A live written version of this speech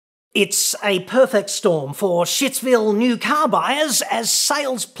It's a perfect storm for Shitsville new car buyers as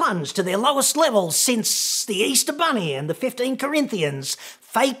sales plunge to their lowest levels since the Easter Bunny and the 15 Corinthians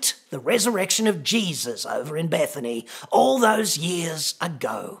faked the resurrection of Jesus over in Bethany all those years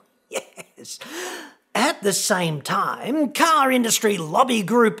ago. Yes. At the same time, car industry lobby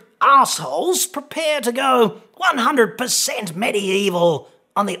group arseholes prepare to go 100% medieval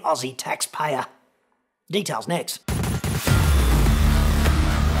on the Aussie taxpayer. Details next.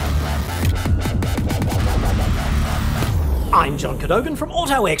 I'm John Cadogan from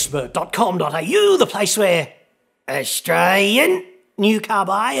AutoExpert.com.au, the place where Australian new car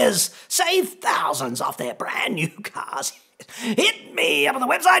buyers save thousands off their brand new cars. Hit me up on the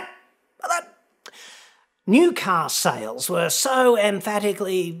website. New car sales were so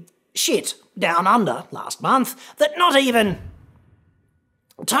emphatically shit down under last month that not even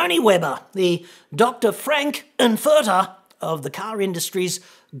Tony Webber, the Dr. Frank Infurter of the car industry's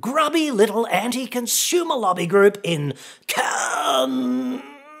grubby little anti-consumer lobby group in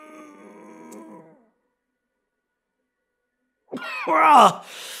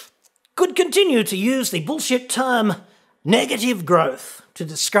could continue to use the bullshit term negative growth to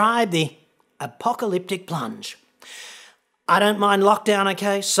describe the apocalyptic plunge. I don't mind lockdown,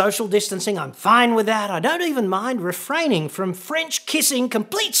 okay? Social distancing, I'm fine with that. I don't even mind refraining from French kissing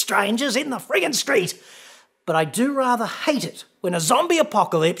complete strangers in the friggin' street. But I do rather hate it when a zombie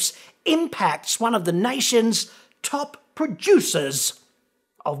apocalypse impacts one of the nation's top producers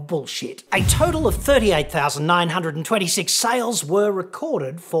of bullshit. A total of 38,926 sales were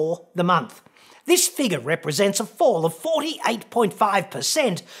recorded for the month. This figure represents a fall of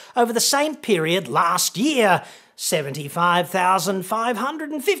 48.5% over the same period last year,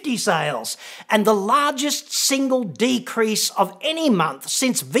 75,550 sales, and the largest single decrease of any month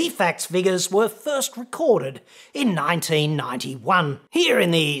since VFAX figures were first recorded in 1991. Here in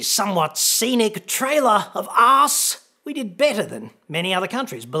the somewhat scenic trailer of arse, we did better than many other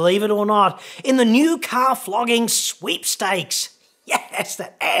countries, believe it or not, in the new car flogging sweepstakes. Yes,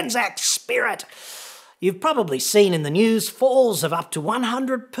 that Anzac spirit. You've probably seen in the news falls of up to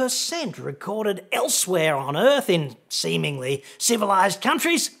 100% recorded elsewhere on Earth in seemingly civilised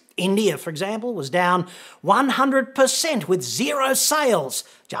countries. India, for example, was down 100% with zero sales,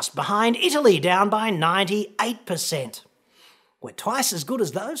 just behind Italy, down by 98%. We're twice as good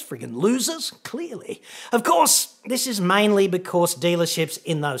as those friggin' losers, clearly. Of course, this is mainly because dealerships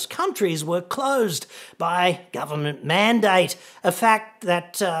in those countries were closed by government mandate, a fact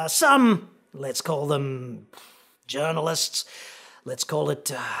that some, let's call them journalists, let's call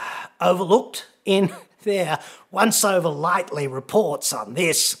it overlooked in their once-over lightly reports on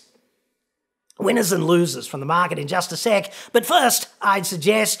this. Winners and losers from the market in just a sec, but first I'd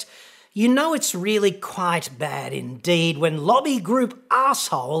suggest you know it's really quite bad indeed when lobby group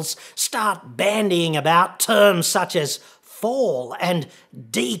arseholes start bandying about terms such as fall and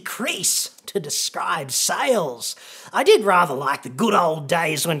decrease to describe sales. I did rather like the good old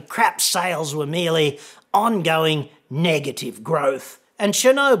days when crap sales were merely ongoing negative growth, and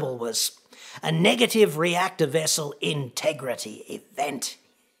Chernobyl was a negative reactor vessel integrity event.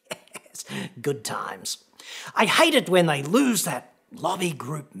 Yes, good times. I hate it when they lose that lobby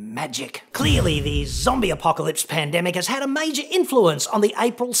group magic. Clearly, the zombie apocalypse pandemic has had a major influence on the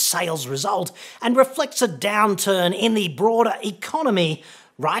April sales result and reflects a downturn in the broader economy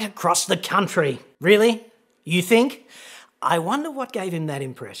right across the country. Really? You think? I wonder what gave him that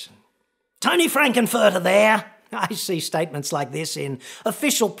impression. Tony Frankenfurter there. I see statements like this in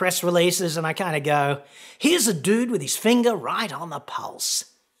official press releases and I kind of go, here's a dude with his finger right on the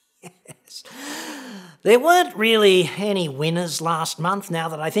pulse. Yes. There weren't really any winners last month, now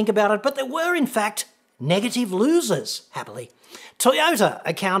that I think about it, but there were, in fact, negative losers, happily. Toyota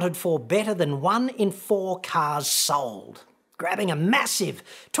accounted for better than 1 in 4 cars sold, grabbing a massive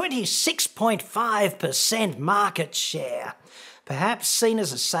 26.5% market share. Perhaps seen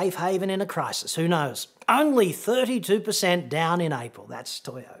as a safe haven in a crisis, who knows? Only 32% down in April, that's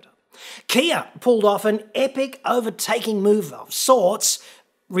Toyota. Kia pulled off an epic overtaking move of sorts,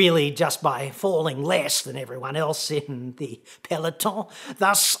 really just by falling less than everyone else in the peloton,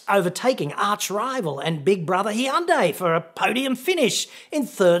 thus overtaking arch-rival and big brother Hyundai for a podium finish in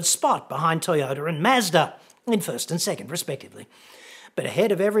 3rd spot behind Toyota and Mazda in 1st and 2nd respectively. But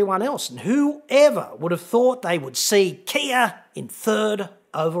ahead of everyone else, and whoever would have thought they would see Kia in 3rd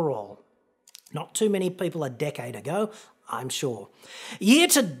overall? Not too many people a decade ago, I'm sure. Year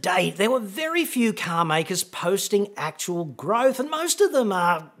to date, there were very few car makers posting actual growth, and most of them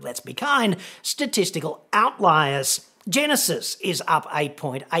are, let's be kind, statistical outliers. Genesis is up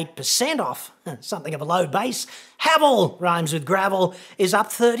 8.8% off something of a low base. Havel, rhymes with gravel, is up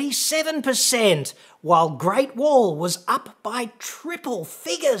 37%, while Great Wall was up by triple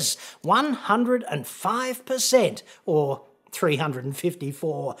figures, 105%, or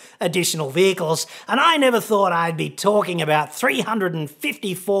 354 additional vehicles. And I never thought I'd be talking about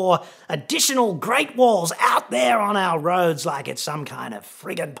 354 additional Great Walls out there on our roads like it's some kind of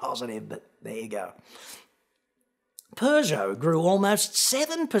friggin' positive, but there you go. Peugeot grew almost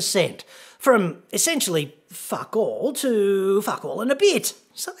 7%, from essentially fuck all to fuck all and a bit.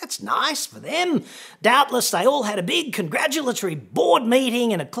 So that's nice for them. Doubtless they all had a big congratulatory board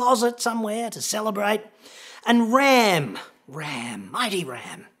meeting in a closet somewhere to celebrate. And Ram, mighty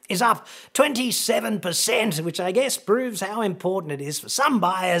Ram, is up 27%, which I guess proves how important it is for some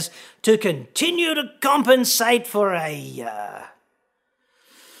buyers to continue to compensate for a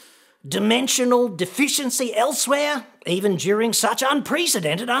dimensional deficiency elsewhere, even during such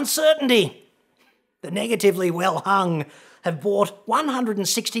unprecedented uncertainty. The negatively well hung have bought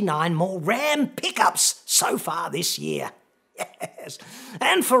 169 more Ram pickups so far this year. Yes.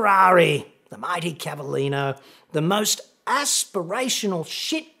 And Ferrari, the mighty Cavallino, the most aspirational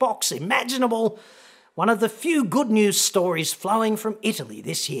shitbox imaginable, one of the few good news stories flowing from Italy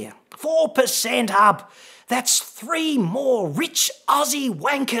this year. 4% up. That's 3 more rich Aussie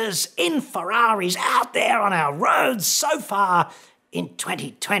wankers in Ferraris out there on our roads so far in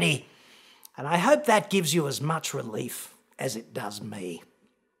 2020. And I hope that gives you as much relief as it does me.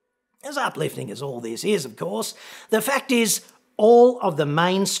 As uplifting as all this is, of course, the fact is all of the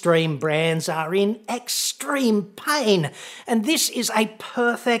mainstream brands are in extreme pain, and this is a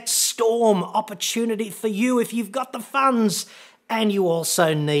perfect storm opportunity for you if you've got the funds and you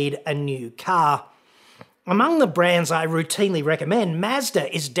also need a new car. Among the brands I routinely recommend,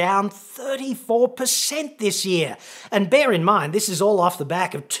 Mazda is down 34% this year. And bear in mind, this is all off the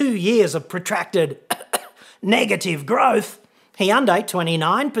back of 2 years of protracted negative growth. Hyundai,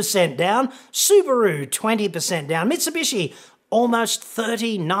 29% down. Subaru, 20% down. Mitsubishi, almost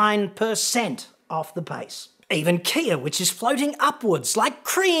 39% off the pace. Even Kia, which is floating upwards like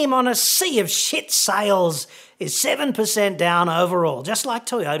cream on a sea of shit sales, is 7% down overall, just like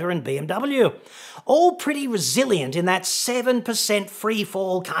Toyota and BMW. All pretty resilient in that 7% free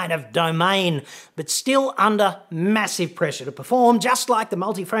fall kind of domain, but still under massive pressure to perform, just like the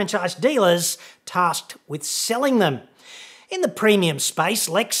multi-franchise dealers tasked with selling them. In the premium space,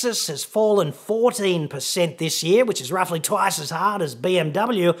 Lexus has fallen 14% this year, which is roughly twice as hard as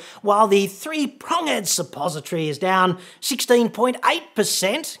BMW, while the three-pronged suppository is down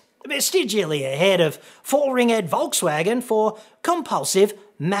 16.8%, vestigially ahead of four-ringed Volkswagen for compulsive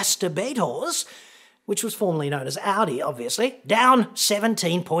masturbators, which was formerly known as Audi, obviously, down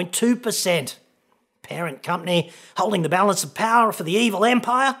 17.2%. Parent company holding the balance of power for the evil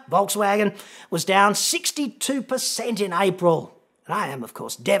empire, Volkswagen, was down 62% in April. And I am, of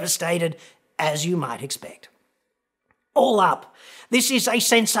course, devastated, as you might expect. All up, this is a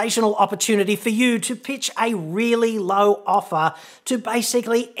sensational opportunity for you to pitch a really low offer to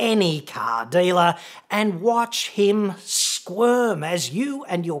basically any car dealer and watch him squirm as you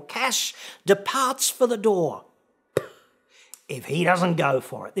and your cash departs for the door. If he doesn't go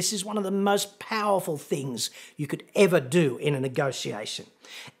for it, this is one of the most powerful things you could ever do in a negotiation.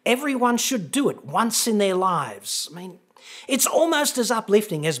 Everyone should do it once in their lives. I mean, it's almost as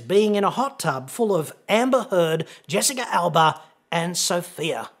uplifting as being in a hot tub full of Amber Heard, Jessica Alba, and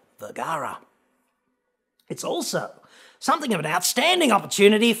Sofia Vergara. It's also something of an outstanding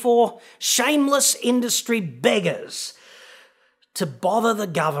opportunity for shameless industry beggars to bother the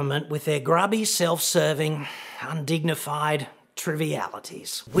government with their grubby, self-serving, undignified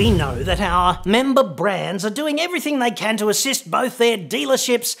trivialities. We know that our member brands are doing everything they can to assist both their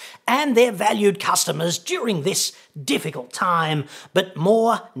dealerships and their valued customers during this difficult time, but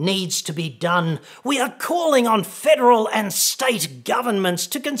more needs to be done. We are calling on federal and state governments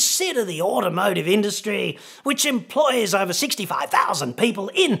to consider the automotive industry, which employs over 65,000 people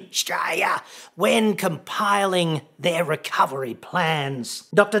in Australia, when compiling their recovery plans.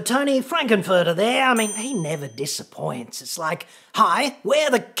 Dr. Tony Frankenfurter there, I mean, he never disappoints. It's like, hi, we're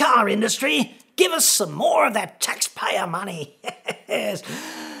the car industry. Give us some more of that taxpayer money. Yes.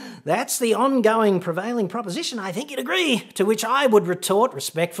 That's the ongoing prevailing proposition, I think you'd agree, to which I would retort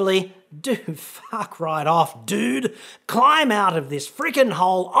respectfully, do fuck right off, dude. Climb out of this frickin'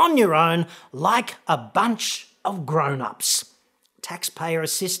 hole on your own like a bunch of grown-ups. Taxpayer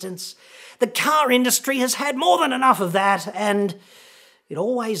assistance. The car industry has had more than enough of that, and it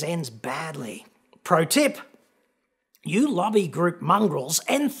always ends badly. Pro tip, you lobby group mongrels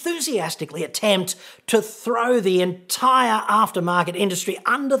enthusiastically attempt to throw the entire aftermarket industry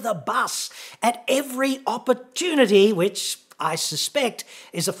under the bus at every opportunity, which I suspect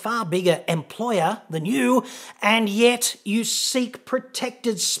is a far bigger employer than you, and yet you seek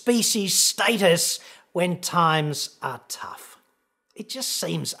protected species status when times are tough. It just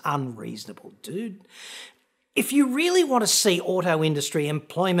seems unreasonable, dude. If you really want to see auto industry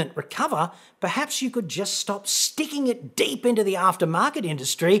employment recover, perhaps you could just stop sticking it deep into the aftermarket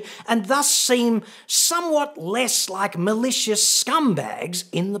industry and thus seem somewhat less like malicious scumbags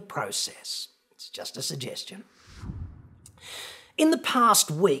in the process. It's just a suggestion. In the past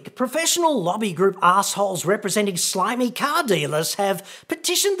week, professional lobby group arseholes representing slimy car dealers have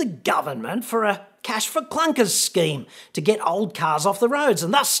petitioned the government for a cash for clunkers scheme to get old cars off the roads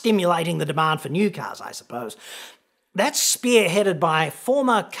and thus stimulating the demand for new cars, I suppose. That's spearheaded by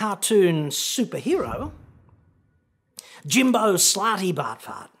former cartoon superhero Jimbo Slarty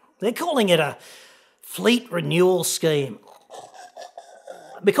Bartfart. They're calling it a fleet renewal scheme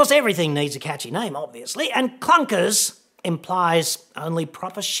because everything needs a catchy name, obviously, and clunkers implies only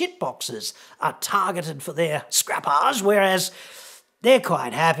proper shitboxes are targeted for their scrappage, whereas they're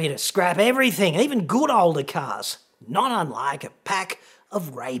quite happy to scrap everything, even good older cars, not unlike a pack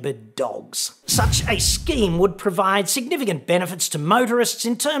of rabid dogs. Such a scheme would provide significant benefits to motorists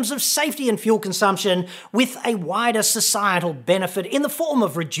in terms of safety and fuel consumption, with a wider societal benefit in the form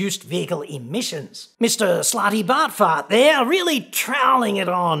of reduced vehicle emissions. Mr. Slarty Bartfart there, really troweling it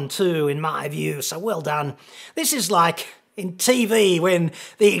on too, in my view, so well done. This is like in TV when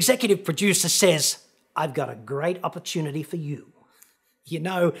the executive producer says, "I've got a great opportunity for you." You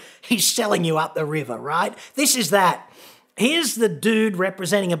know, he's selling you up the river, right? This is that. Here's the dude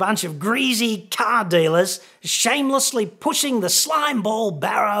representing a bunch of greasy car dealers shamelessly pushing the slime ball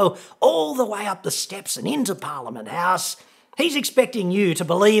barrow all the way up the steps and into Parliament House. He's expecting you to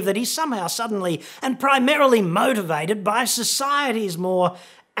believe that he's somehow suddenly and primarily motivated by society's more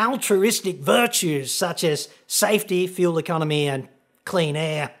altruistic virtues such as safety, fuel economy and clean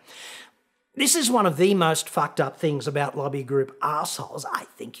air. This is one of the most fucked up things about lobby group arseholes, I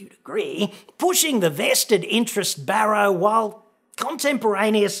think you'd agree, pushing the vested interest barrow while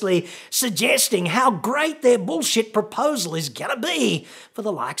contemporaneously suggesting how great their bullshit proposal is gonna be for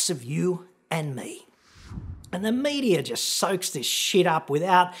the likes of you and me. And the media just soaks this shit up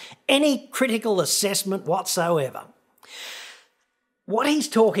without any critical assessment whatsoever. What he's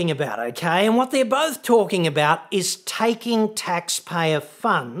talking about, okay, and what they're both talking about is taking taxpayer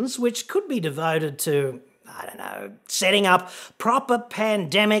funds, which could be devoted to, I don't know, setting up proper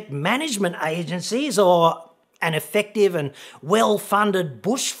pandemic management agencies or an effective and well-funded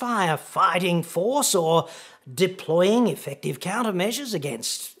bushfire fighting force or deploying effective countermeasures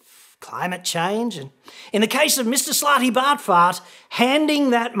against climate change. And in the case of Mr. Slarty Bartfart,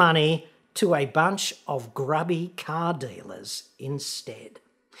 handing that money to a bunch of grubby car dealers instead.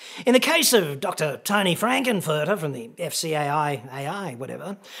 In the case of Dr. Tony Frankenfurter from the FCAI,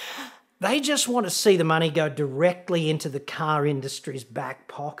 whatever, they just want to see the money go directly into the car industry's back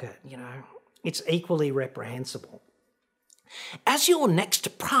pocket, you know. It's equally reprehensible. As your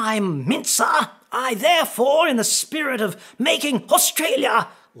next Prime Minister, I therefore, in the spirit of making Australia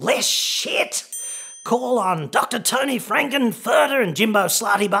less shit, call on Dr. Tony Frankenfurter and Jimbo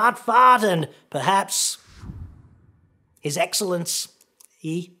Slarty Bartfart and perhaps His Excellence,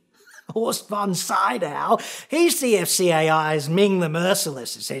 Horst von Sydow, he's the FCAI's Ming the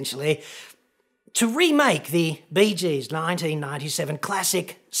Merciless, essentially, to remake the Bee Gees' 1997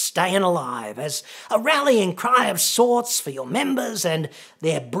 classic Stayin' Alive as a rallying cry of sorts for your members and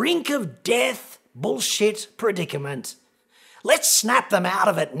their brink of death bullshit predicament. Let's snap them out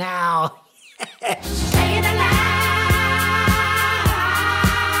of it now. Stayin' alive.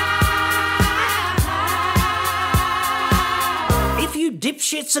 If you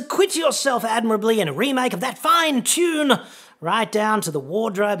dipshits acquit yourself admirably in a remake of that fine tune, right down to the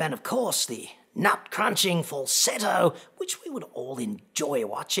wardrobe and, of course, the nut-crunching falsetto, which we would all enjoy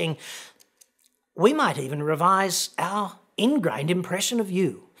watching, we might even revise our ingrained impression of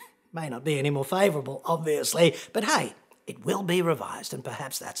you. May not be any more favourable, obviously, but hey, it will be revised, and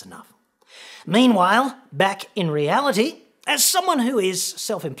perhaps that's enough. Meanwhile, back in reality, as someone who is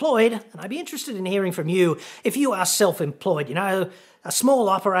self-employed, and I'd be interested in hearing from you if you are self-employed, you know, a small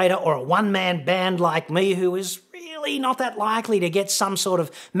operator or a one-man band like me who is really not that likely to get some sort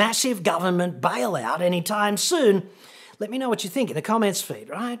of massive government bailout anytime soon. Let me know what you think in the comments feed,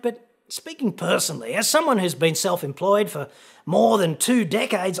 right? But Speaking personally, as someone who's been self-employed for more than 2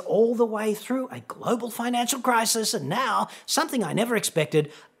 decades, all the way through a global financial crisis, and now something I never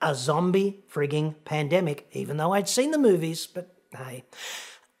expected, a zombie frigging pandemic, even though I'd seen the movies, but hey,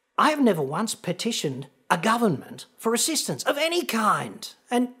 I have never once petitioned a government for assistance of any kind,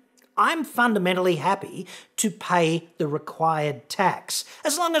 and I'm fundamentally happy to pay the required tax,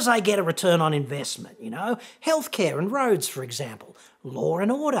 as long as I get a return on investment, healthcare and roads, for example, law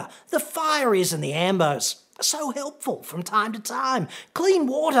and order, the fireys and the ambos are so helpful from time to time, clean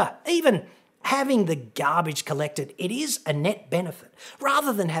water, even having the garbage collected, it is a net benefit,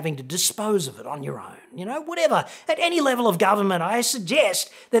 rather than having to dispose of it on your own. Whatever. At any level of government, I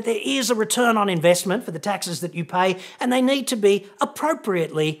suggest that there is a return on investment for the taxes that you pay, and they need to be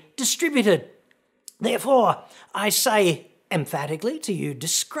appropriately distributed. Therefore, I say emphatically to you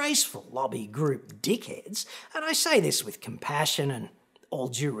disgraceful lobby group dickheads, and I say this with compassion and all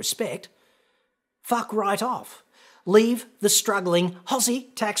due respect, fuck right off. Leave the struggling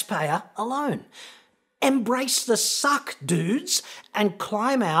Aussie taxpayer alone. Embrace the suck, dudes, and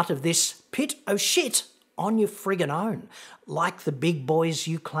climb out of this pit of shit on your friggin' own, like the big boys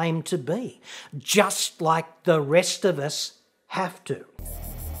you claim to be, just like the rest of us have to.